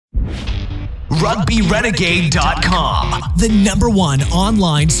RugbyRenegade.com, the #1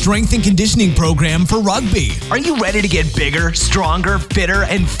 online strength and conditioning program for rugby. Are you ready to get bigger, stronger, fitter,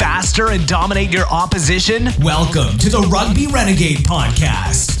 and faster and dominate your opposition? Welcome to the Rugby Renegade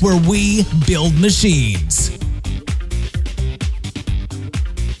Podcast, where we build machines.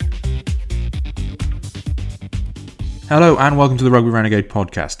 Hello and welcome to the Rugby Renegade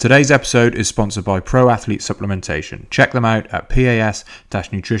Podcast. Today's episode is sponsored by Pro Athlete Supplementation. Check them out at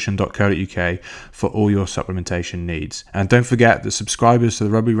pas-nutrition.co.uk for all your supplementation needs. And don't forget that subscribers to the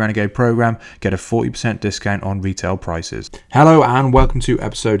Rugby Renegade program get a 40% discount on retail prices. Hello and welcome to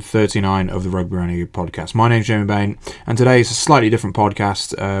episode 39 of the Rugby Renegade Podcast. My name is Jamie Bain and today is a slightly different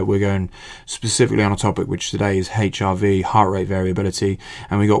podcast. We're going specifically on a topic which today is HRV, heart rate variability,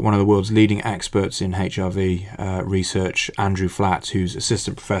 and we got one of the world's leading experts in HRV research, Andrew Flatt, who's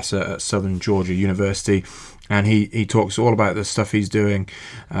assistant professor at Southern Georgia University, and he talks all about the stuff he's doing,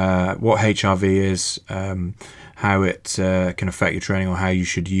 what HRV is, how it can affect your training or how you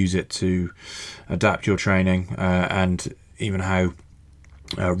should use it to adapt your training, and even how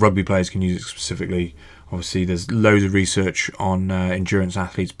rugby players can use it specifically. Obviously, there's loads of research on endurance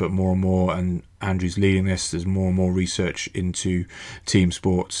athletes, but more and more, and Andrew's leading this, there's more and more research into team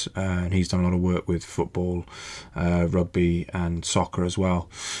sports, and he's done a lot of work with football, rugby, and soccer as well.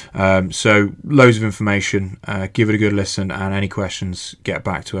 So, loads of information. Give it a good listen, and any questions, get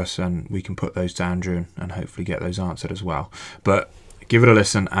back to us, and we can put those to Andrew and hopefully get those answered as well. But give it a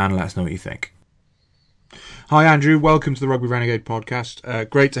listen and let us know what you think. Hi Andrew, welcome to the Rugby Renegade Podcast.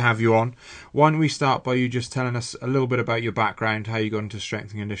 Great to have you on. Why don't we start by you just telling us a little bit about your background, how you got into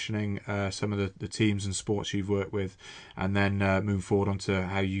strength and conditioning, some of the teams and sports you've worked with, and then move forward onto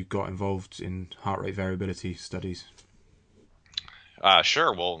how you got involved in heart rate variability studies.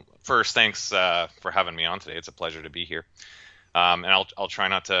 Sure. Well, first, thanks for having me on today. It's a pleasure to be here. And I'll try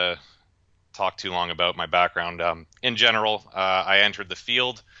not to talk too long about my background. In general, I entered the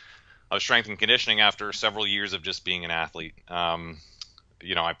field of strength and conditioning after several years of just being an athlete. I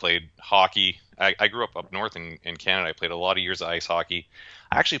played hockey. I grew up north in Canada. I played a lot of years of ice hockey.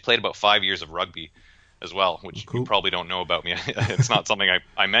 I actually played about 5 years of rugby as well, which you probably don't know about me. It's not something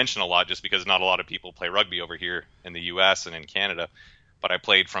I mention a lot just because not a lot of people play rugby over here in the U.S. and in Canada. But I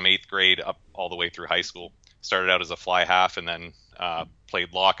played from 8th grade up all the way through high school. Started out as a fly half and then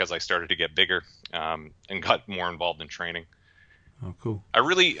played lock as I started to get bigger and got more involved in training. Oh, cool. I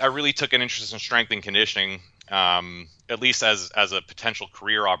really took an interest in strength and conditioning, at least as a potential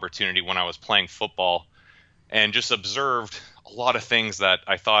career opportunity when I was playing football, and just observed a lot of things that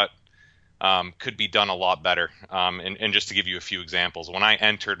I thought could be done a lot better. And just to give you a few examples, when I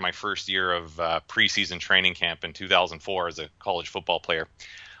entered my first year of preseason training camp in 2004 as a college football player,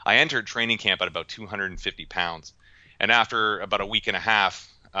 I entered training camp at about 250 pounds. And after about a week and a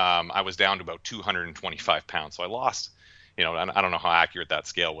half, I was down to about 225 pounds. So I lost, I don't know how accurate that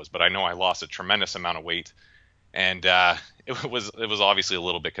scale was, but I know I lost a tremendous amount of weight, and it was obviously a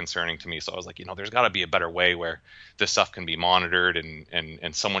little bit concerning to me. So I was like, there's got to be a better way where this stuff can be monitored,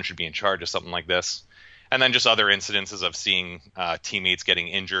 and someone should be in charge of something like this. And then just other incidences of seeing teammates getting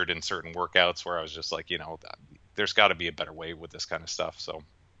injured in certain workouts, where I was just like, there's got to be a better way with this kind of stuff. So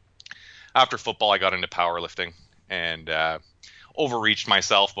after football, I got into powerlifting and overreached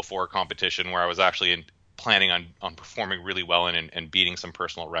myself before a competition where I was actually planning on performing really well and beating some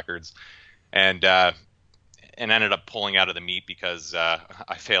personal records, and ended up pulling out of the meet because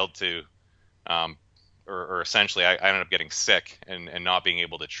I failed to, or essentially I ended up getting sick and not being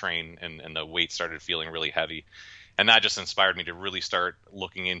able to train, and the weight started feeling really heavy, and that just inspired me to really start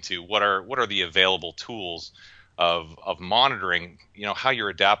looking into what are the available tools of monitoring, how you're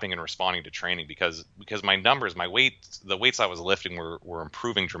adapting and responding to training, because my numbers, the weights I was lifting were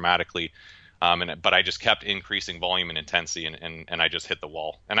improving dramatically. But I just kept increasing volume and intensity, and I just hit the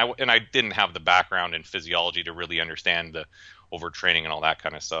wall. And I didn't have the background in physiology to really understand the overtraining and all that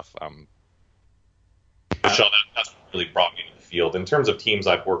kind of stuff. That's what really brought me to the field. In terms of teams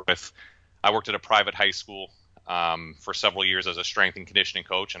I've worked with, I worked at a private high school for several years as a strength and conditioning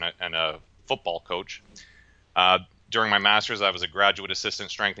coach and a football coach. During my master's, I was a graduate assistant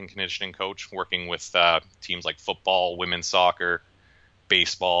strength and conditioning coach, working with teams like football, women's soccer,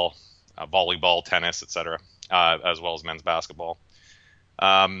 baseball, volleyball, tennis, etc., as well as men's basketball.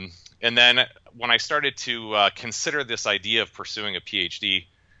 And then when I started to consider this idea of pursuing a PhD,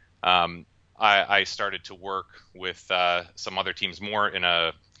 I started to work with some other teams more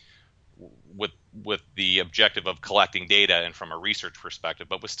with the objective of collecting data and from a research perspective,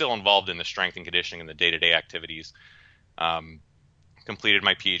 but was still involved in the strength and conditioning and the day-to-day activities. completed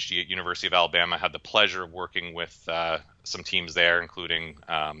my PhD at University of Alabama. I had the pleasure of working with some teams there, including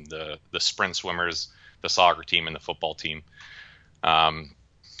the sprint swimmers, the soccer team, and the football team.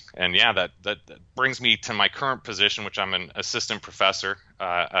 And yeah, that brings me to my current position, which I'm an assistant professor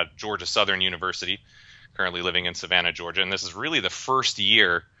at Georgia Southern University, currently living in Savannah, Georgia. And this is really the first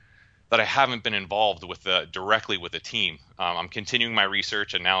year that I haven't been involved with directly with a team. I'm continuing my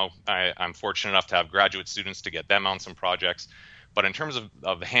research, and now I'm fortunate enough to have graduate students to get them on some projects. But in terms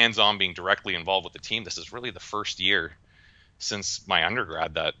of hands-on being directly involved with the team, this is really the first year since my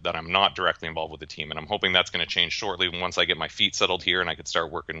undergrad that I'm not directly involved with the team. And I'm hoping that's going to change shortly once I get my feet settled here and I could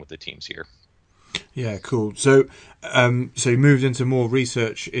start working with the teams here. Yeah, cool. So you moved into more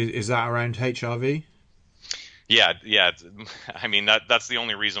research. Is that around HRV? Yeah. I mean, that's the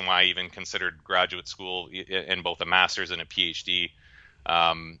only reason why I even considered graduate school in both a master's and a PhD,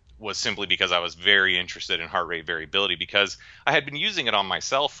 was simply because I was very interested in heart rate variability, because I had been using it on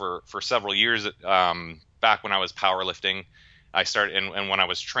myself for several years. Back when I was powerlifting, I started, and when I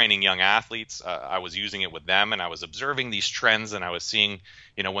was training young athletes, I was using it with them, and I was observing these trends, and I was seeing,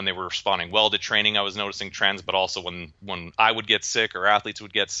 when they were responding well to training, I was noticing trends, but also when I would get sick or athletes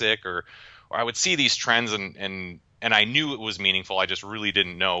would get sick, or I would see these trends, and I knew it was meaningful. I just really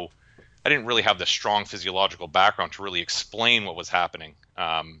didn't know. I didn't really have the strong physiological background to really explain what was happening.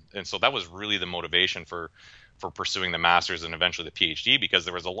 And so that was really the motivation for pursuing the master's and eventually the PhD, because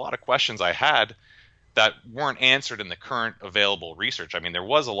there was a lot of questions I had that weren't answered in the current available research. I mean, there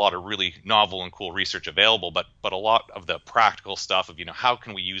was a lot of really novel and cool research available, but a lot of the practical stuff of, how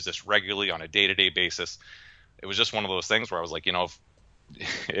can we use this regularly on a day-to-day basis? It was just one of those things where I was like,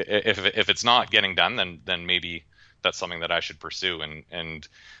 if it's not getting done, then maybe that's something that I should pursue. And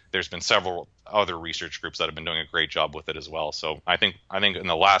there's been several other research groups that have been doing a great job with it as well. So I think in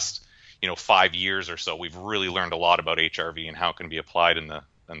the last 5 years or so, we've really learned a lot about HRV and how it can be applied in the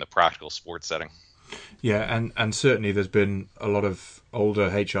practical sports setting. Yeah, and certainly there's been a lot of older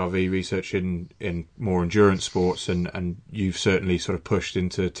HRV research in more endurance sports, and you've certainly sort of pushed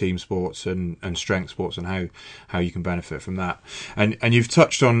into team sports and strength sports and how you can benefit from that. And you've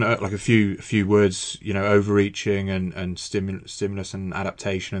touched on like a few words, overreaching and stimulus and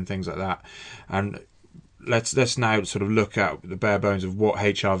adaptation and things like that. And let's now sort of look at the bare bones of what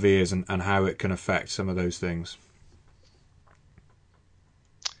HRV is and how it can affect some of those things.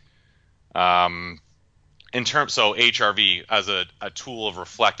 So HRV as a tool of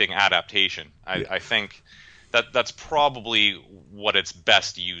reflecting adaptation, I think that's probably what it's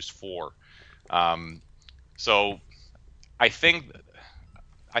best used for. So I think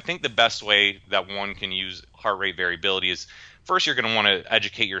the best way that one can use heart rate variability is, first, you're going to want to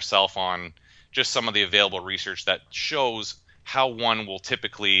educate yourself on just some of the available research that shows how HRV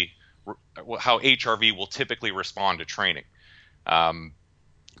will typically respond to training.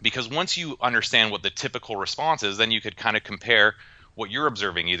 Because once you understand what the typical response is, then you could kind of compare what you're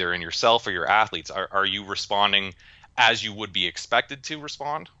observing either in yourself or your athletes. Are you responding as you would be expected to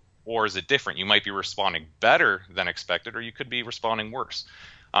respond, or is it different? You might be responding better than expected, or you could be responding worse.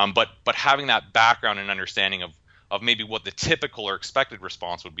 But having that background and understanding of maybe what the typical or expected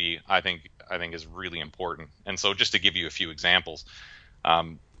response would be, I think is really important. And so just to give you a few examples,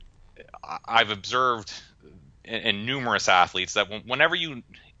 I've observed in numerous athletes that whenever you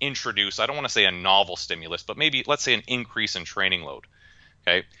introduce, I don't want to say a novel stimulus, but maybe let's say an increase in training load,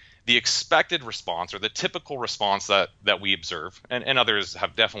 okay? The expected response, or the typical response that we observe, and others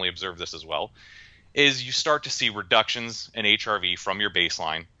have definitely observed this as well, is you start to see reductions in HRV from your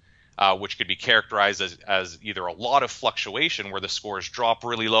baseline, which could be characterized as either a lot of fluctuation where the scores drop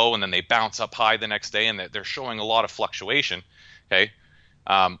really low and then they bounce up high the next day and they're showing a lot of fluctuation, okay?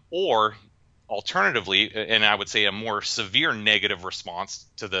 Or alternatively, and I would say a more severe negative response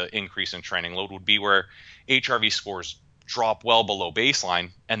to the increase in training load would be where HRV scores drop well below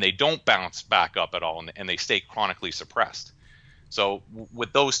baseline and they don't bounce back up at all, and they stay chronically suppressed. So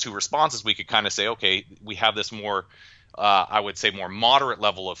with those two responses, we could kind of say, okay, we have this more, I would say more moderate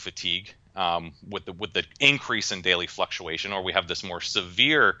level of fatigue with the increase in daily fluctuation, or we have this more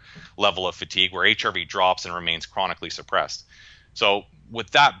severe level of fatigue where HRV drops and remains chronically suppressed. So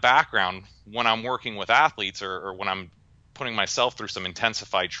with that background, when I'm working with athletes or when I'm putting myself through some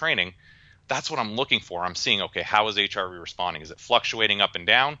intensified training, that's what I'm looking for. I'm seeing, okay, how is HRV responding? Is it fluctuating up and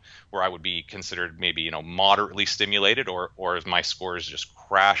down where I would be considered maybe, moderately stimulated, or is my score is just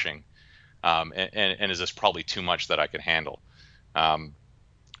crashing? And is this probably too much that I could handle?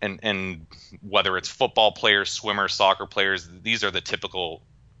 And whether it's football players, swimmers, soccer players, these are the typical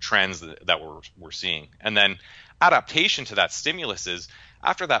trends that we're seeing. And then adaptation to that stimulus is,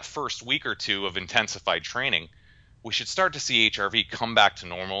 after that first week or two of intensified training, we should start to see HRV come back to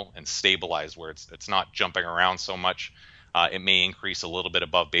normal and stabilize where it's not jumping around so much. It may increase a little bit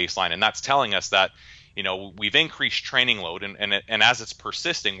above baseline, and that's telling us that, we've increased training load, and as it's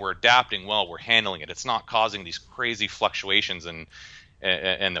persisting, we're adapting well, we're handling it. It's not causing these crazy fluctuations in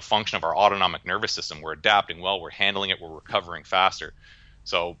the function of our autonomic nervous system. We're adapting well, we're handling it, we're recovering faster.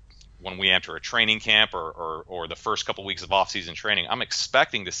 So when we enter a training camp or the first couple weeks of off-season training, I'm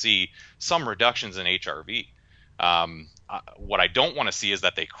expecting to see some reductions in HRV. What I don't want to see is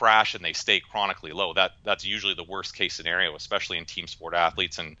that they crash and they stay chronically low. That's usually the worst case scenario, especially in team sport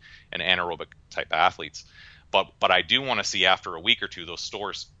athletes and anaerobic type athletes. But I do want to see after a week or two those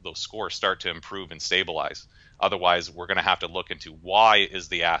scores start to improve and stabilize. Otherwise, we're going to have to look into why is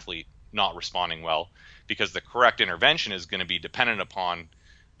the athlete not responding well, because the correct intervention is going to be dependent upon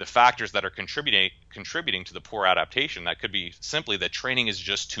the factors that are contributing to the poor adaptation. That could be simply that training is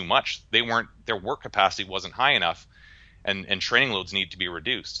just too much. Their work capacity wasn't high enough, and training loads need to be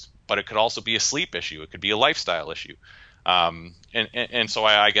reduced. But it could also be a sleep issue. It could be a lifestyle issue. And so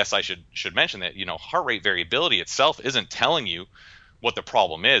I guess I should mention that, heart rate variability itself isn't telling you what the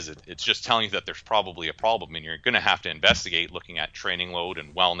problem is. It's just telling you that there's probably a problem, and you're going to have to investigate, looking at training load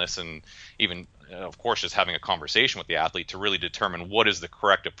and wellness, and even, of course, just having a conversation with the athlete to really determine what is the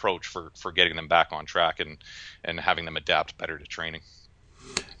correct approach for getting them back on track and having them adapt better to training.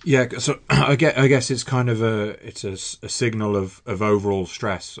 Yeah, so I guess it's kind of a signal of overall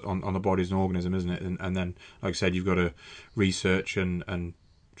stress on the body as an organism, isn't it? And then, like I said, you've got to research and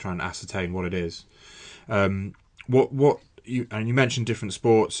try and ascertain what it is. You mentioned different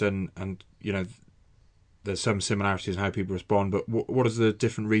sports, and there's some similarities in how people respond, but what does the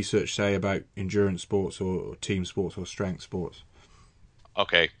different research say about endurance sports or team sports or strength sports?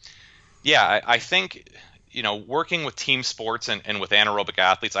 Okay. Yeah, I think, working with team sports and with anaerobic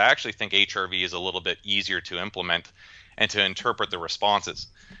athletes, I actually think HRV is a little bit easier to implement and to interpret the responses.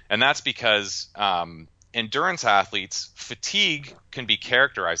 And that's because endurance athletes, fatigue can be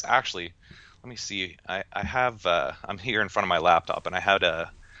characterized. Actually, let me see. I have, I'm here in front of my laptop, and I had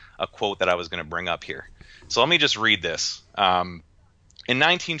a quote that I was going to bring up here. So let me just read this. In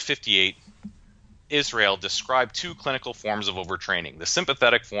 1958, Israel described two clinical forms of overtraining, the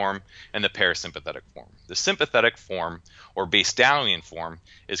sympathetic form and the parasympathetic form. The sympathetic form, or Basedownian form,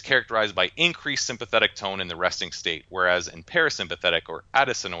 is characterized by increased sympathetic tone in the resting state, whereas in parasympathetic or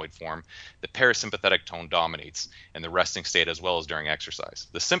Addisonic form, the parasympathetic tone dominates in the resting state as well as during exercise.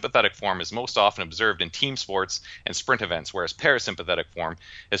 The sympathetic form is most often observed in team sports and sprint events, whereas parasympathetic form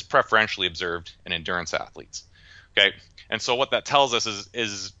is preferentially observed in endurance athletes. Okay, and so what that tells us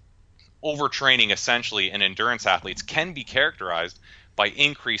is overtraining essentially in endurance athletes can be characterized by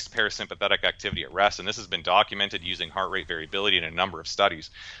increased parasympathetic activity at rest, and this has been documented using heart rate variability in a number of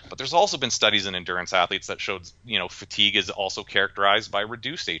studies. But there's also been studies in endurance athletes that showed, fatigue is also characterized by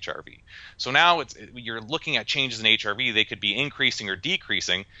reduced HRV. So now you're looking at changes in HRV. They could be increasing or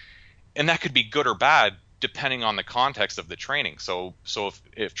decreasing, and that could be good or bad depending on the context of the training. So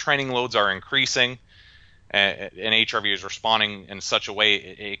if training loads are increasing and HRV is responding in such a way,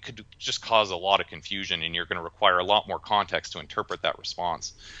 it could just cause a lot of confusion, and you're going to require a lot more context to interpret that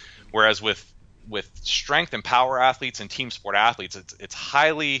response. Whereas with strength and power athletes and team sport athletes, it's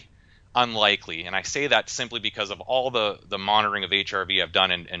highly unlikely, and I say that simply because of all the monitoring of HRV I've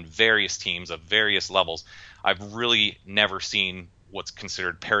done in various teams of various levels. I've really never seen what's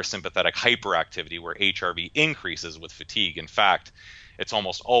considered parasympathetic hyperactivity, where HRV increases with fatigue. In fact, it's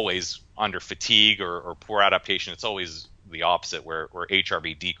almost always under fatigue or poor adaptation. It's always the opposite, where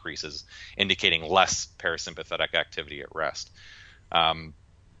HRV decreases, indicating less parasympathetic activity at rest.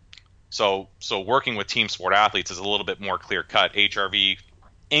 So working with team sport athletes is a little bit more clear cut. HRV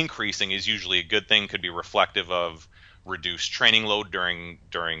increasing is usually a good thing, could be reflective of reduced training load during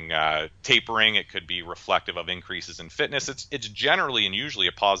tapering. It could be reflective of increases in fitness. It's generally and usually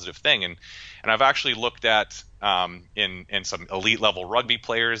a positive thing. And I've actually looked at in some elite level rugby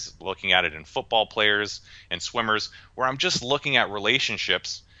players, looking at it in football players and swimmers, where I'm just looking at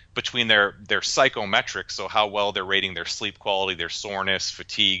relationships between their psychometrics, so how well they're rating their sleep quality, their soreness,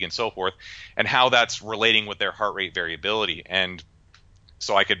 fatigue, and so forth, and how that's relating with their heart rate variability. And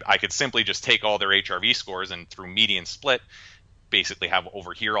so I could simply just take all their HRV scores and through median split basically have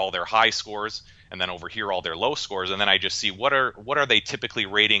over here all their high scores and then over here all their low scores, and then I just see what are they typically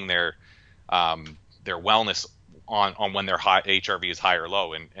rating their wellness on when their HRV is high or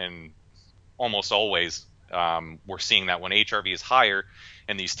low, and almost always we're seeing that when HRV is higher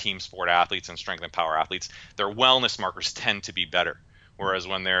in these team sport athletes and strength and power athletes, their wellness markers tend to be better, whereas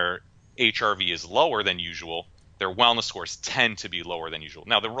when their HRV is lower than usual, their wellness scores tend to be lower than usual.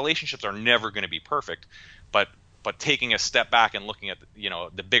 Now, the relationships are never going to be perfect, but but taking a step back and looking at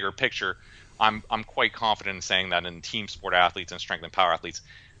the bigger picture, I'm quite confident in saying that in team sport athletes and strength and power athletes,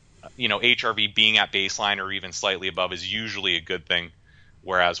 HRV being at baseline or even slightly above is usually a good thing,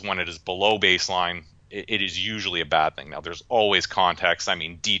 whereas when it is below baseline, it is usually a bad thing. Now, there's always context. I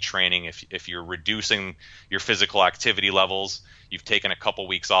mean, detraining, if you're reducing your physical activity levels, you've taken a couple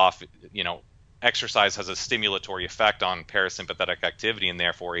weeks off, exercise has a stimulatory effect on parasympathetic activity and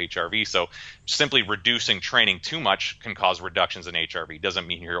therefore HRV. So simply reducing training too much can cause reductions in HRV. Doesn't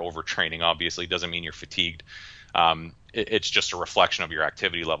mean you're overtraining, obviously. Doesn't mean you're fatigued. It's just a reflection of your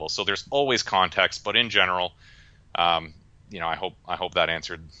activity level. So there's always context, but in general, I hope that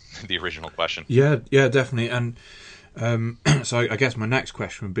answered the original question. Yeah, definitely. And so I guess my next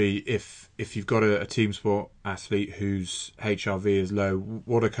question would be, if you've got a team sport athlete whose HRV is low,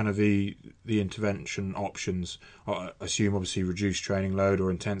 what are kind of the intervention options? I assume obviously reduced training load or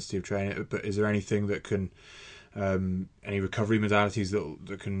intensity of training, but is there anything that can, any recovery modalities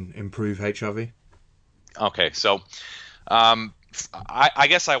that can improve HRV? Okay, so I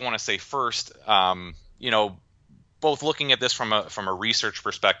guess I want to say first, both looking at this from a research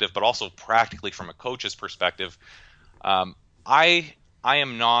perspective, but also practically from a coach's perspective, I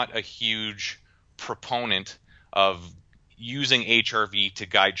am not a huge proponent of using HRV to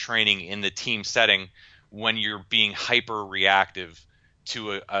guide training in the team setting when you're being hyper reactive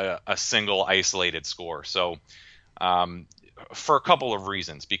to a single isolated score. So for a couple of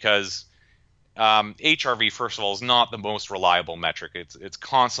reasons, because HRV, first of all, is not the most reliable metric. It's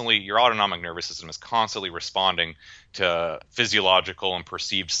constantly, your autonomic nervous system is constantly responding to physiological and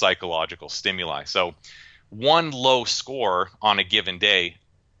perceived psychological stimuli. So one low score on a given day,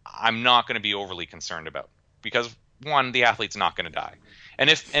 I'm not going to be overly concerned about, because one, the athlete's not going to die. And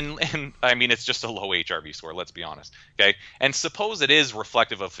I mean, it's just a low HRV score, let's be honest. Okay. And suppose it is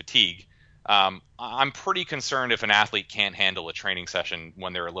reflective of fatigue. I'm pretty concerned if an athlete can't handle a training session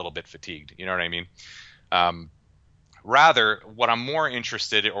when they're a little bit fatigued. You know what I mean? Rather, what I'm more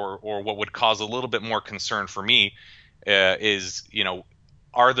interested or what would cause a little bit more concern for me is,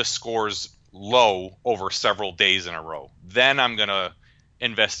 are the scores low over several days in a row? Then I'm going to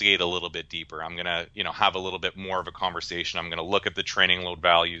investigate a little bit deeper. I'm going to, have a little bit more of a conversation. I'm going to look at the training load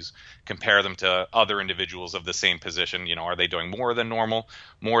values, compare them to other individuals of the same position. Are they doing more than normal,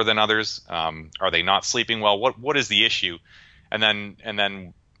 more than others? Are they not sleeping well? What is the issue? And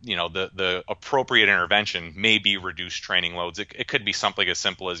then, the appropriate intervention may be reduced training loads. It could be something as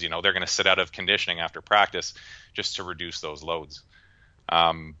simple as, they're going to sit out of conditioning after practice just to reduce those loads.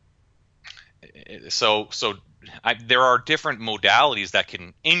 There are different modalities that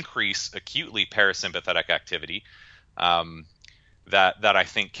can increase acutely parasympathetic activity that I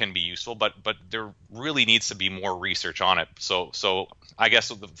think can be useful, but there really needs to be more research on it. So I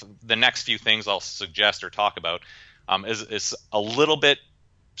guess the next few things I'll suggest or talk about is a little bit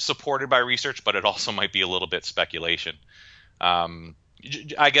supported by research, but it also might be a little bit speculation.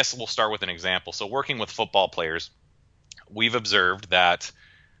 I guess we'll start with an example. So working with football players, we've observed that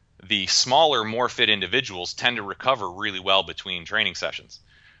the smaller, more fit individuals tend to recover really well between training sessions,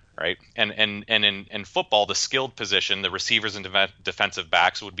 right? And in football, the skilled position, the receivers and defensive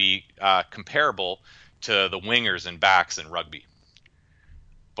backs would be comparable to the wingers and backs in rugby.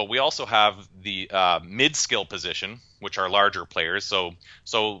 But we also have the mid-skill position, which are larger players. So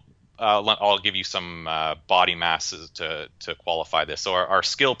I'll give you some body masses to qualify this. So our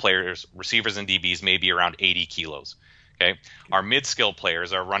skill players, receivers and DBs, may be around 80 kilos. Okay. Our mid-skill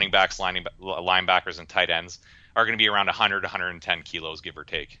players, our running backs, linebackers, and tight ends are going to be around 100 to 110 kilos, give or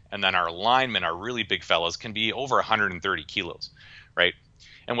take. And then our linemen, our really big fellas, can be over 130 kilos, right?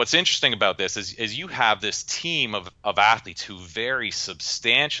 And what's interesting about this is you have this team of athletes who vary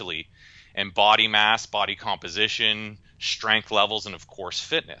substantially in body mass, body composition, strength levels, and of course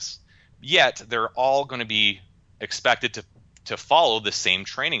fitness. Yet they're all going to be expected to follow the same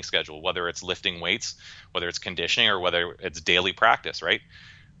training schedule, whether it's lifting weights, whether it's conditioning, or whether it's daily practice, right?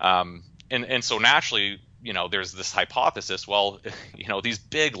 And so naturally, there's this hypothesis, well, these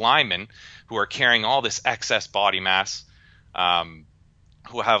big linemen who are carrying all this excess body mass,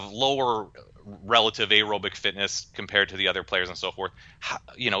 who have lower relative aerobic fitness compared to the other players and so forth,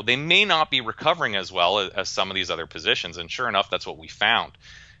 they may not be recovering as well as some of these other positions. And sure enough, that's what we found.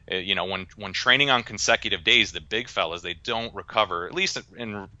 When training on consecutive days, the big fellas, they don't recover, at least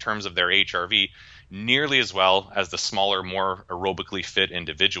in terms of their HRV, nearly as well as the smaller, more aerobically fit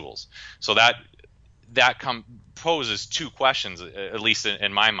individuals. So that poses two questions, at least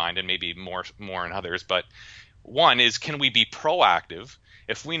in my mind, and maybe more in others. But one is, can we be proactive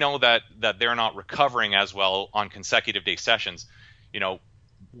if we know that they're not recovering as well on consecutive day sessions?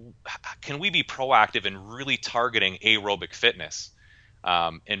 can we be proactive in really targeting aerobic fitness,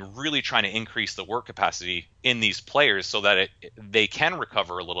 and really trying to increase the work capacity in these players so that they can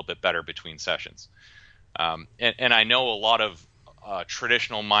recover a little bit better between sessions. And I know a lot of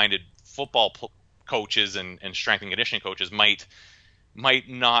traditional-minded football coaches and strength and conditioning coaches might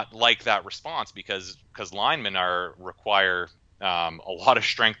not like that response because linemen require a lot of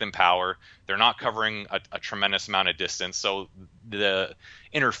strength and power. They're not covering a tremendous amount of distance, so the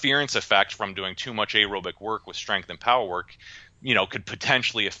interference effect from doing too much aerobic work with strength and power work, could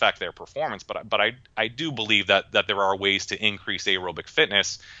potentially affect their performance. But I do believe that there are ways to increase aerobic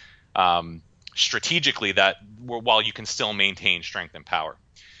fitness strategically while you can still maintain strength and power.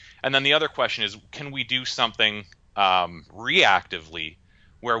 And then the other question is, can we do something reactively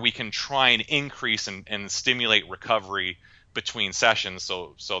where we can try and increase and stimulate recovery between sessions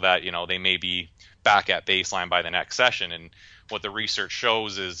so that they may be back at baseline by the next session? And what the research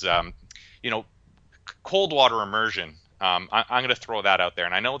shows is cold water immersion. I'm going to throw that out there,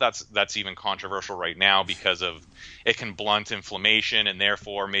 and I know that's even controversial right now because of it can blunt inflammation and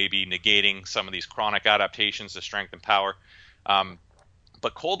therefore maybe negating some of these chronic adaptations to strength and power.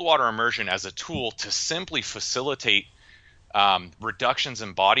 But cold water immersion as a tool to simply facilitate reductions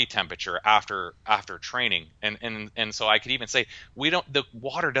in body temperature after training, and so I could even say the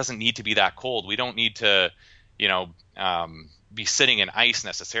water doesn't need to be that cold. We don't need to be sitting in ice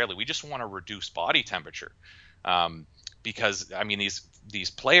necessarily. We just want to reduce body temperature, because I mean these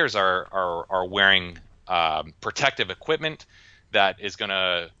players are wearing protective equipment that is going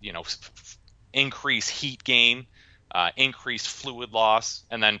to increase heat gain, increase fluid loss,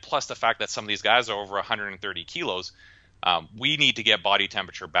 and then plus the fact that some of these guys are over 130 kilos. We need to get body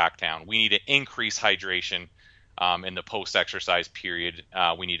temperature back down. We need to increase hydration in the post-exercise period.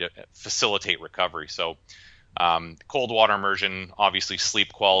 We need to facilitate recovery. So cold water immersion, obviously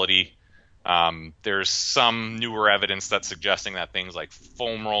sleep quality. There's some newer evidence that's suggesting that things like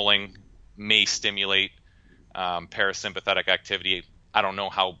foam rolling may stimulate parasympathetic activity. I don't know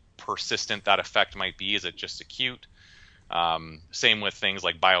how persistent that effect might be. Is it just acute? Same with things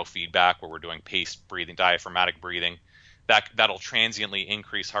like biofeedback, where we're doing paced breathing, diaphragmatic breathing. That'll transiently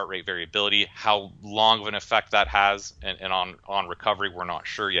increase heart rate variability. How long of an effect that has and on recovery, we're not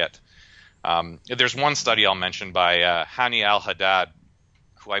sure yet. There's one study I'll mention by Hani Al-Haddad,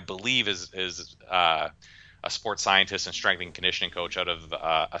 who I believe is a sports scientist and strength and conditioning coach out of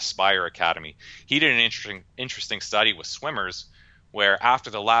Aspire Academy. He did an interesting study with swimmers where after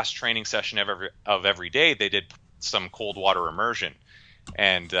the last training session of every day, they did some cold water immersion,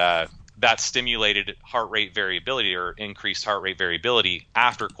 and that stimulated heart rate variability or increased heart rate variability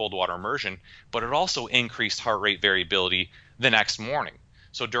after cold water immersion, but it also increased heart rate variability the next morning.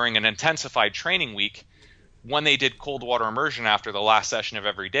 So during an intensified training week, when they did cold water immersion after the last session of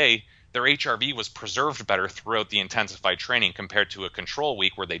every day, their HRV was preserved better throughout the intensified training compared to a control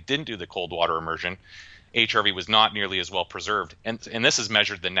week where they didn't do the cold water immersion. HRV was not nearly as well preserved, and this is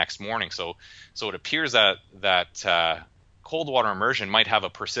measured the next morning. So it appears that cold water immersion might have a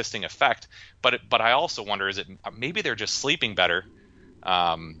persisting effect, but I also wonder, is it maybe they're just sleeping better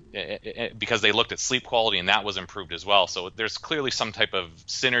because they looked at sleep quality and that was improved as well. So there's clearly some type of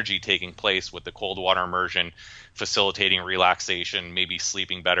synergy taking place with the cold water immersion, facilitating relaxation, maybe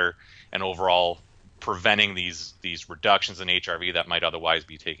sleeping better, and overall preventing these reductions in HRV that might otherwise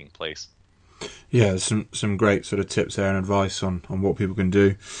be taking place. Yeah, some great sort of tips there and advice on what people can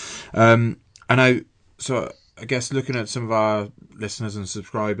do. I guess looking at some of our listeners and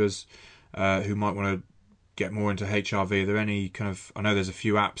subscribers who might want to get more into HRV, are there any kind of, I know there's a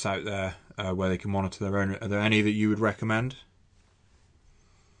few apps out there where they can monitor their own. Are there any that you would recommend?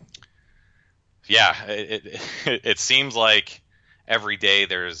 Yeah, it seems like every day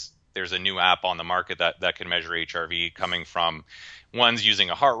there's a new app on the market that can measure HRV, coming from one's using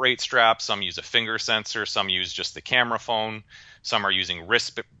a heart rate strap, some use a finger sensor, some use just the camera phone, some are using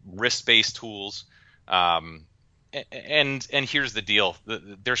wrist-based tools. And here's the deal.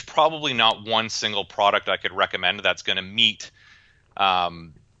 There's probably not one single product I could recommend that's going to meet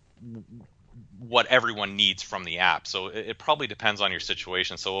what everyone needs from the app. So it probably depends on your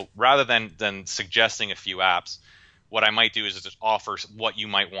situation. So rather than suggesting a few apps, what I might do is just offer what you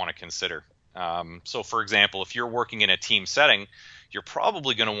might want to consider. So for example, if you're working in a team setting, you're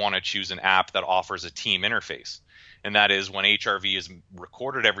probably going to want to choose an app that offers a team interface. And that is, when HRV is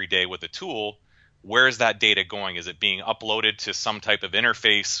recorded every day with a tool, where is that data going? Is it being uploaded to some type of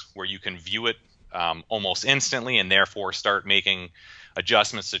interface where you can view it almost instantly and therefore start making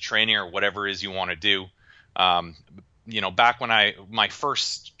adjustments to training or whatever it is you want to do? Back when my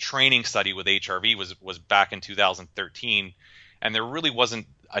first training study with HRV was back in 2013, and there really wasn't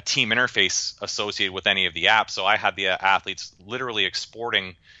a team interface associated with any of the apps. So I had the athletes literally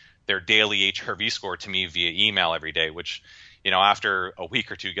exporting their daily HRV score to me via email every day, which, after a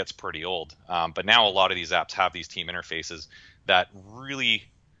week or two gets pretty old. But now a lot of these apps have these team interfaces that really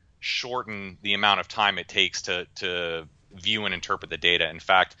shorten the amount of time it takes to view and interpret the data. In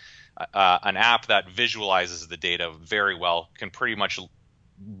fact, an app that visualizes the data very well can pretty much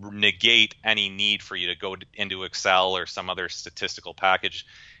negate any need for you to go into Excel or some other statistical package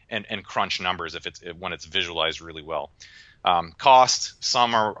and crunch numbers when it's visualized really well. Cost,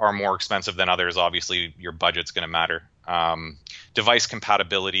 some are more expensive than others. Obviously, your budget's going to matter. Device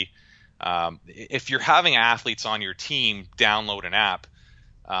compatibility. If you're having athletes on your team download an app,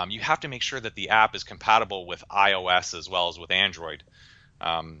 you have to make sure that the app is compatible with iOS as well as with Android.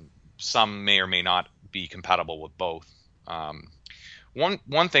 Some may or may not be compatible with both.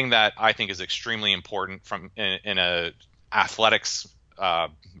 One thing that I think is extremely important in a athletics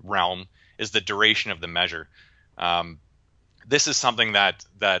realm is the duration of the measure. This is something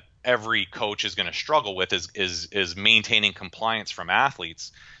that every coach is going to struggle with is maintaining compliance from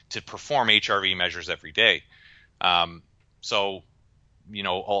athletes to perform HRV measures every day. So,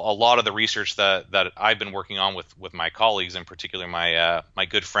 a lot of the research that I've been working on with my colleagues, in particular my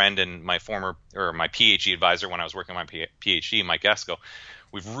good friend and my PhD advisor when I was working on my PhD, Mike Esco,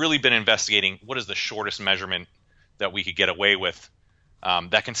 we've really been investigating what is the shortest measurement that we could get away with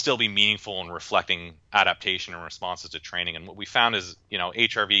that can still be meaningful and reflecting adaptation and responses to training. And what we found is,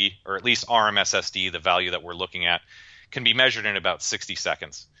 HRV, or at least RMSSD, the value that we're looking at, can be measured in about 60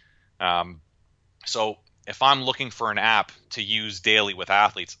 seconds. So if I'm looking for an app to use daily with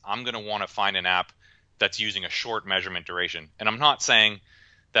athletes, I'm going to want to find an app that's using a short measurement duration. And I'm not saying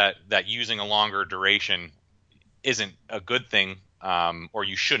that using a longer duration isn't a good thing, or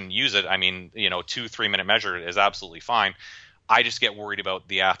you shouldn't use it. I mean, 2-3 minute measure is absolutely fine. I just get worried about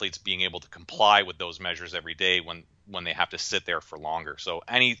the athletes being able to comply with those measures every day when they have to sit there for longer. So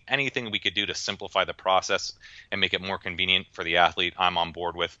anything we could do to simplify the process and make it more convenient for the athlete, I'm on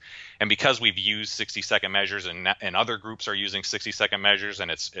board with. And because we've used 60-second measures and other groups are using 60-second measures,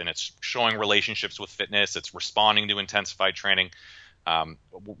 and it's showing relationships with fitness, it's responding to intensified training,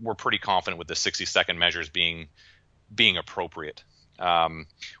 we're pretty confident with the 60-second measures being appropriate.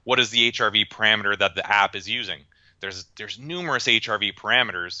 What is the HRV parameter that the app is using? There's numerous HRV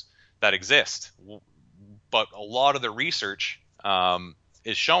parameters that exist, but a lot of the research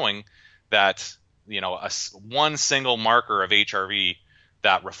is showing that one single marker of HRV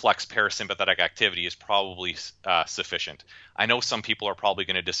that reflects parasympathetic activity is probably sufficient. I know some people are probably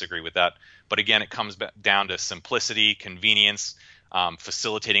going to disagree with that, but again, it comes down to simplicity, convenience,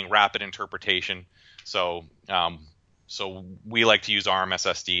 facilitating rapid interpretation. So we like to use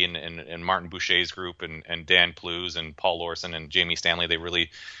RMSSD, and Martin Boucher's group and Dan Plews and Paul Lorson and Jamie Stanley, they really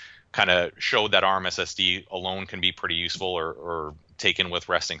kind of showed that RMSSD alone can be pretty useful or taken with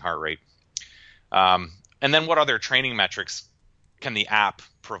resting heart rate. And then what other training metrics can the app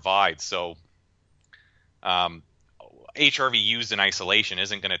provide? So HRV used in isolation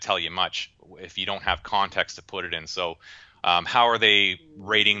isn't going to tell you much if you don't have context to put it in. So how are they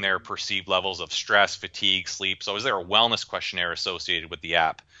rating their perceived levels of stress, fatigue, sleep? So is there a wellness questionnaire associated with the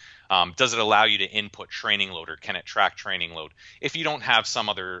app? Does it allow you to input training load, or can it track training load? If you don't have some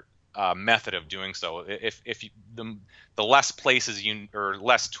other method of doing so, the less places or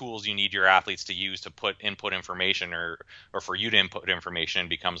less tools you need your athletes to use to input information or for you to input information,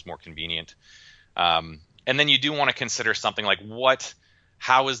 becomes more convenient. And then you do want to consider something like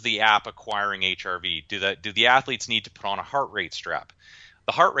how is the app acquiring HRV? Do the athletes need to put on a heart rate strap?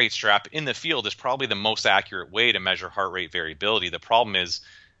 The heart rate strap in the field is probably the most accurate way to measure heart rate variability. The problem is,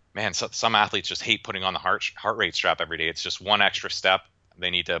 some athletes just hate putting on the heart rate strap every day. It's just one extra step.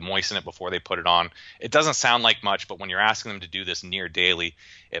 They need to moisten it before they put it on. It doesn't sound like much, but when you're asking them to do this near daily,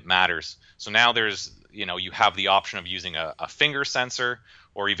 it matters. So now you have the option of using a finger sensor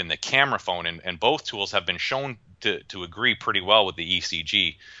or even the camera phone, and both tools have been shown to agree pretty well with the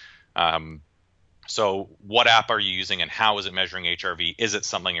ECG. So what app are you using, and how is it measuring HRV? Is it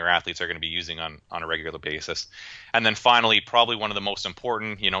something your athletes are going to be using on a regular basis? And then finally, probably one of the most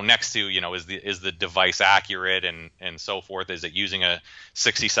important, next to, is the device accurate and so forth? Is it using a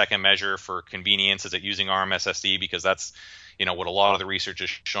 60-second measure for convenience? Is it using RMSSD? Because that's, what a lot of the research is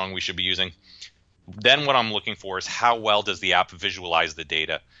showing we should be using. Then what I'm looking for is how well does the app visualize the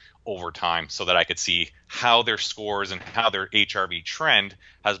data over time, so that I could see how their scores and how their HRV trend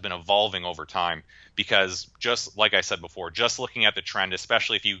has been evolving over time. Because just like I said before, just looking at the trend,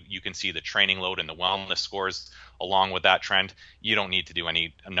 especially if you can see the training load and the wellness scores along with that trend, you don't need to do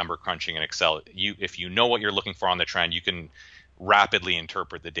any number crunching in Excel. If you know what you're looking for on the trend, you can rapidly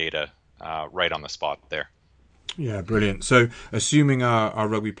interpret the data right on the spot there. Yeah, brilliant. So, assuming our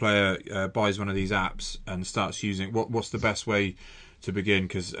rugby player buys one of these apps and starts using, what's the best way to begin?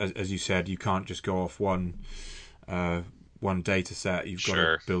 Because as you said, you can't just go off one data set. You've got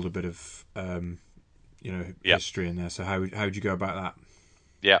to build a bit of history in there. So how would you go about that?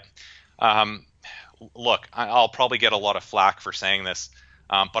 Yeah. Look, I'll probably get a lot of flack for saying this,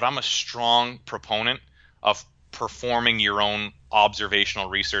 but I'm a strong proponent of performing your own observational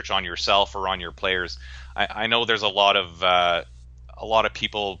research on yourself or on your players. I know there's a lot of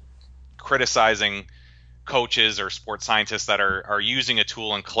people criticizing coaches or sports scientists that are using a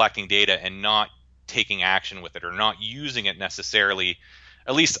tool and collecting data and not taking action with it, or not using it necessarily,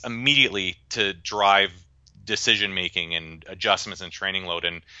 at least immediately, to drive decision making and adjustments in training load.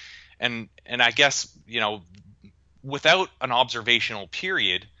 And I guess, without an observational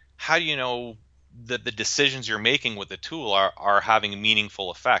period, how do you know that the decisions you're making with the tool are having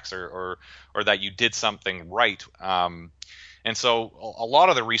meaningful effects, or that you did something right? And so a lot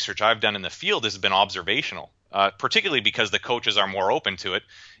of the research I've done in the field has been observational, particularly because the coaches are more open to it.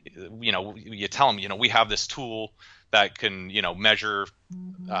 You tell them, we have this tool that can, measure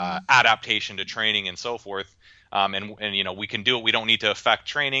adaptation to training and so forth. And we can do it. We don't need to affect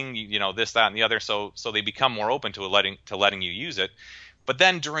training, this, that, and the other. So they become more open to letting you use it. But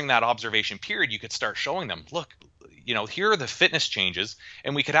then during that observation period, you could start showing them, look, here are the fitness changes,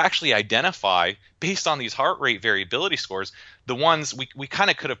 and we could actually identify, based on these heart rate variability scores, the ones we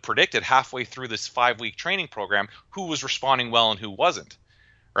kind of could have predicted halfway through this 5-week training program, who was responding well and who wasn't,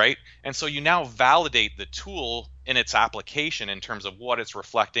 right? And so you now validate the tool in its application in terms of what it's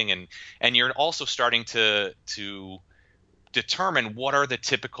reflecting, and you're also starting to determine what are the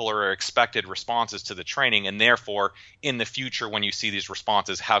typical or expected responses to the training, and therefore in the future when you see these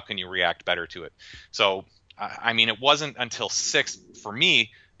responses, how can you react better to it? So it wasn't until for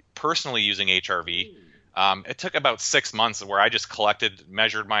me personally using HRV, it took about 6 months where I just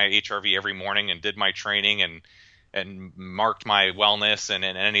measured my HRV every morning and did my training and marked my wellness and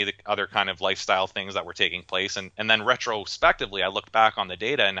any of the other kind of lifestyle things that were taking place. And then retrospectively, I looked back on the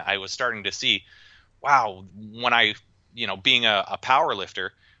data and I was starting to see, wow, when I, being a power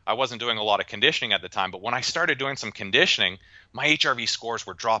lifter, I wasn't doing a lot of conditioning at the time, but when I started doing some conditioning, my HRV scores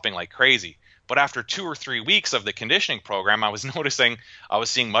were dropping like crazy. But after 2 or 3 weeks of the conditioning program, I was noticing I was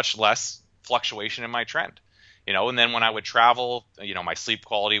seeing much less fluctuation in my trend. And then when I would travel, my sleep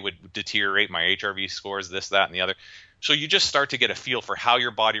quality would deteriorate, my HRV scores, this, that, and the other. So you just start to get a feel for how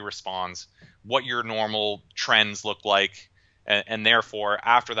your body responds, what your normal trends look like. And therefore,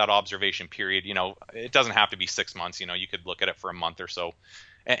 after that observation period, it doesn't have to be 6 months. You could look at it for a month or so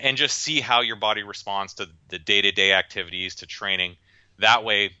and just see how your body responds to the day-to-day activities, to training. That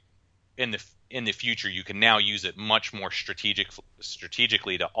way, in the future, you can now use it much more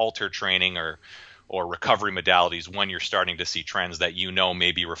strategically to alter training or recovery modalities when you're starting to see trends that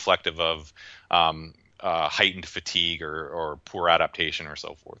may be reflective of heightened fatigue or poor adaptation or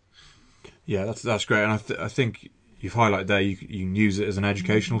so forth. Yeah, that's great, and I think you've highlighted there you can use it as an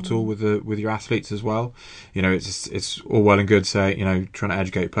educational tool with your athletes as well. It's all well and good saying trying to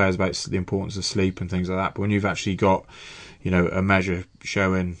educate players about the importance of sleep and things like that, but when you've actually got a measure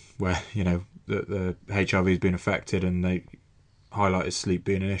showing where the HRV has been affected and they highlighted sleep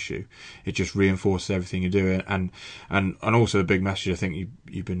being an issue, it just reinforces everything you're doing. And also the big message I think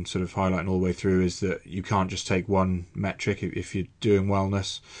you've been sort of highlighting all the way through is that you can't just take one metric if you're doing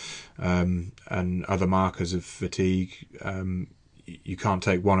wellness and other markers of fatigue. You can't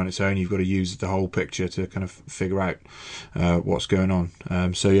take one on its own. You've got to use the whole picture to kind of figure out what's going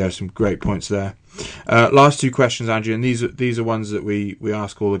on. So yeah, some great points there. Last 2 questions, Andrew, and these are ones that we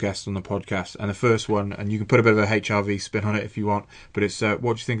ask all the guests on the podcast. And the first one, and you can put a bit of a HRV spin on it if you want, but it's what do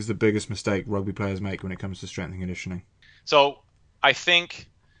you think is the biggest mistake rugby players make when it comes to strength and conditioning? So I think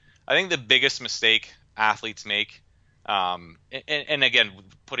the biggest mistake athletes make, and again,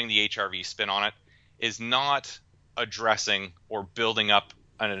 putting the HRV spin on it, is not addressing or building up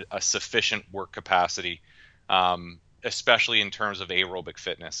a sufficient work capacity, especially in terms of aerobic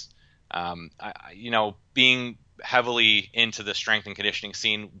fitness. Being heavily into the strength and conditioning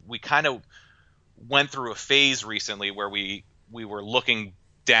scene, we kind of went through a phase recently where we were looking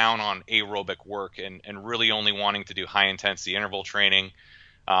down on aerobic work and really only wanting to do high intensity interval training.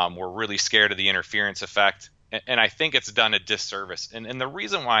 We're really scared of the interference effect. And I think it's done a disservice. And the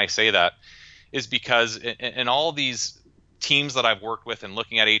reason why I say that is because in all these teams that I've worked with and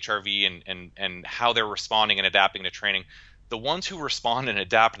looking at HRV and how they're responding and adapting to training, the ones who respond and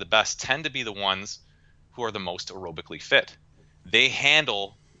adapt the best tend to be the ones who are the most aerobically fit. They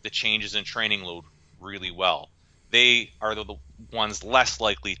handle the changes in training load really well. they are the ones less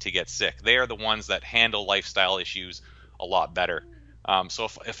likely to get sick. They are the ones that handle lifestyle issues a lot better. So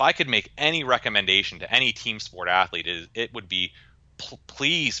if I could make any recommendation to any team sport athlete, it would be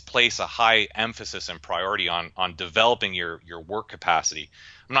please place a high emphasis and priority on developing your work capacity.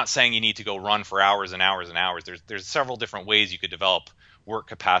 I'm not saying you need to go run for hours and hours and hours. There's several different ways you could develop work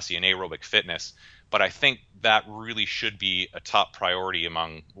capacity and aerobic fitness, but I think that really should be a top priority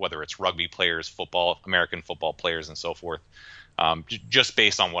among whether it's rugby players, football, American football players, and so forth, just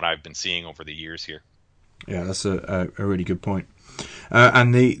based on what I've been seeing over the years here. Yeah, that's a really good point.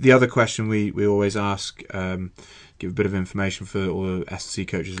 And the other question we always ask, give a bit of information for all the S&C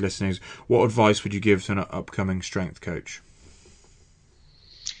coaches listening, is what advice would you give to an upcoming strength coach?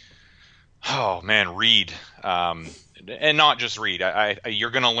 Oh man, read, and not just read.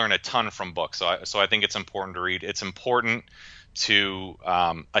 You're going to learn a ton from books. So I think it's important to read. It's important to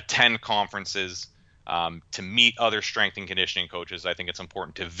attend conferences, to meet other strength and conditioning coaches. I think it's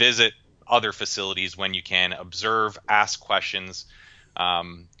important to visit other facilities when you can, observe, ask questions,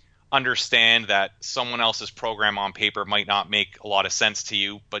 understand that someone else's program on paper might not make a lot of sense to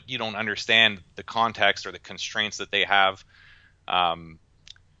you, but you don't understand the context or the constraints that they have. And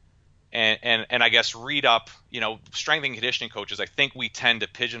I guess read up, strength and conditioning coaches, I think we tend to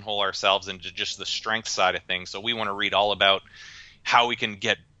pigeonhole ourselves into just the strength side of things. So we want to read all about how we can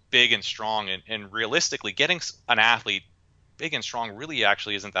get big and strong, and realistically getting an athlete big and strong really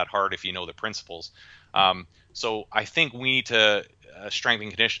actually isn't that hard if you know the principles. So I think we need to, strength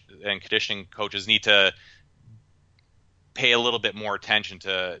and conditioning coaches need to pay a little bit more attention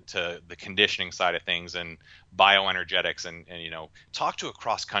to the conditioning side of things and bioenergetics, and talk to a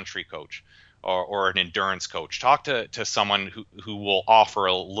cross country coach or an endurance coach. Talk to someone who will offer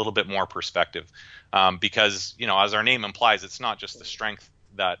a little bit more perspective, because as our name implies, it's not just the strength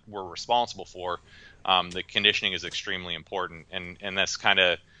that we're responsible for. The conditioning is extremely important, and this kind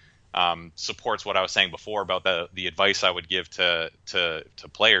of supports what I was saying before about the advice I would give to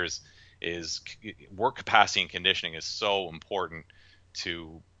players. Is work capacity and conditioning is so important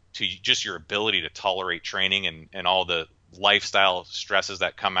to just your ability to tolerate training and all the lifestyle stresses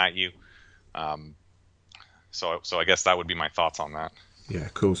that come at you. So I guess that would be my thoughts on that. Yeah,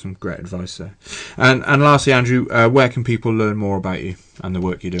 cool. Some great advice there. And lastly, Andrew, where can people learn more about you and the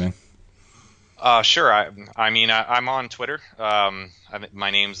work you're doing? Sure. I'm on Twitter. My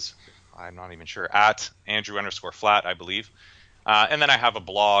name's, I'm not even sure, at Andrew_Flat, I believe. And then I have a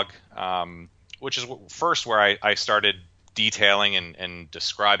blog, which is first where I started detailing and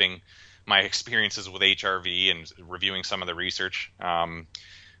describing my experiences with HRV and reviewing some of the research.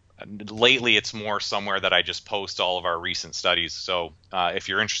 Lately, it's more somewhere that I just post all of our recent studies. So if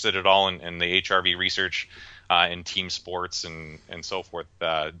you're interested at all in the HRV research in team sports and so forth,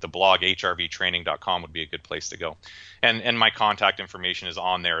 the blog hrvtraining.com would be a good place to go. And my contact information is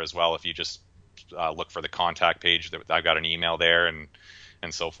on there as well. If you just look for the contact page, I've got an email there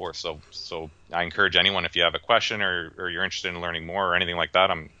and so forth. So I encourage anyone, if you have a question or you're interested in learning more or anything like that,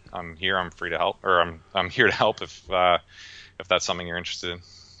 I'm here. I'm free to help, or I'm here to help if that's something you're interested in.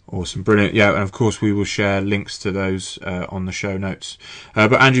 Awesome, brilliant. Yeah, and of course we will share links to those on the show notes.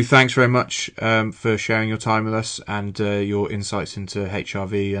 But Andrew, thanks very much for sharing your time with us and your insights into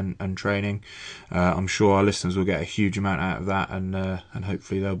HRV and training. I'm sure our listeners will get a huge amount out of that, and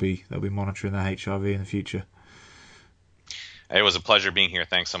hopefully they'll be monitoring their HRV in the future. It was a pleasure being here.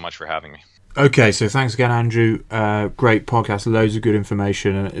 Thanks so much for having me. Okay, so thanks again, Andrew. Great podcast, loads of good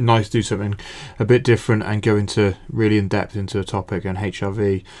information, and nice to do something a bit different and go into really in depth into a topic. And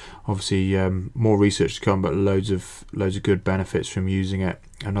HRV, obviously, more research to come, but loads of good benefits from using it.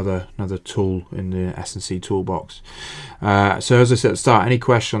 Another tool in the S&C toolbox. So as I said at the start, any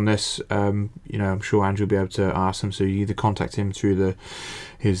question on this, I'm sure Andrew will be able to ask them. So you either contact him through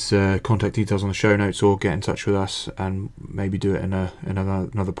his contact details on the show notes, or get in touch with us and maybe do it in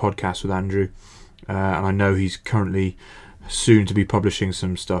another podcast with Andrew. And I know he's currently soon to be publishing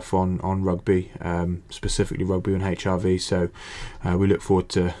some stuff on rugby, specifically rugby and HRV. So we look forward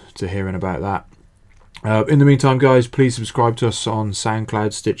to hearing about that. In the meantime, guys, please subscribe to us on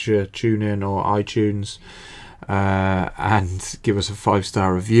SoundCloud, Stitcher, TuneIn, or iTunes, and give us a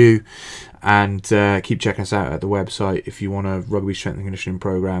 5-star review. And keep checking us out at the website if you want a rugby strength and conditioning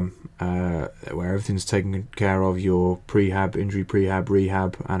program where everything's taken care of: your prehab, injury prehab,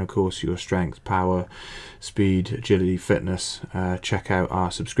 rehab, and of course your strength, power, speed, agility, fitness. Check out our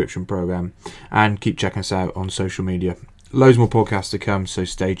subscription program, and keep checking us out on social media. Loads more podcasts to come, so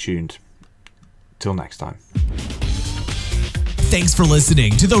stay tuned. Till next time. Thanks for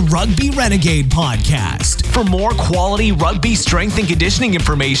listening to the Rugby Renegade podcast. For more quality rugby strength and conditioning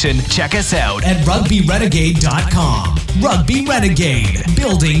information, check us out at rugbyrenegade.com. Rugby Renegade,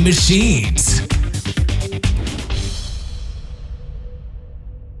 building machines.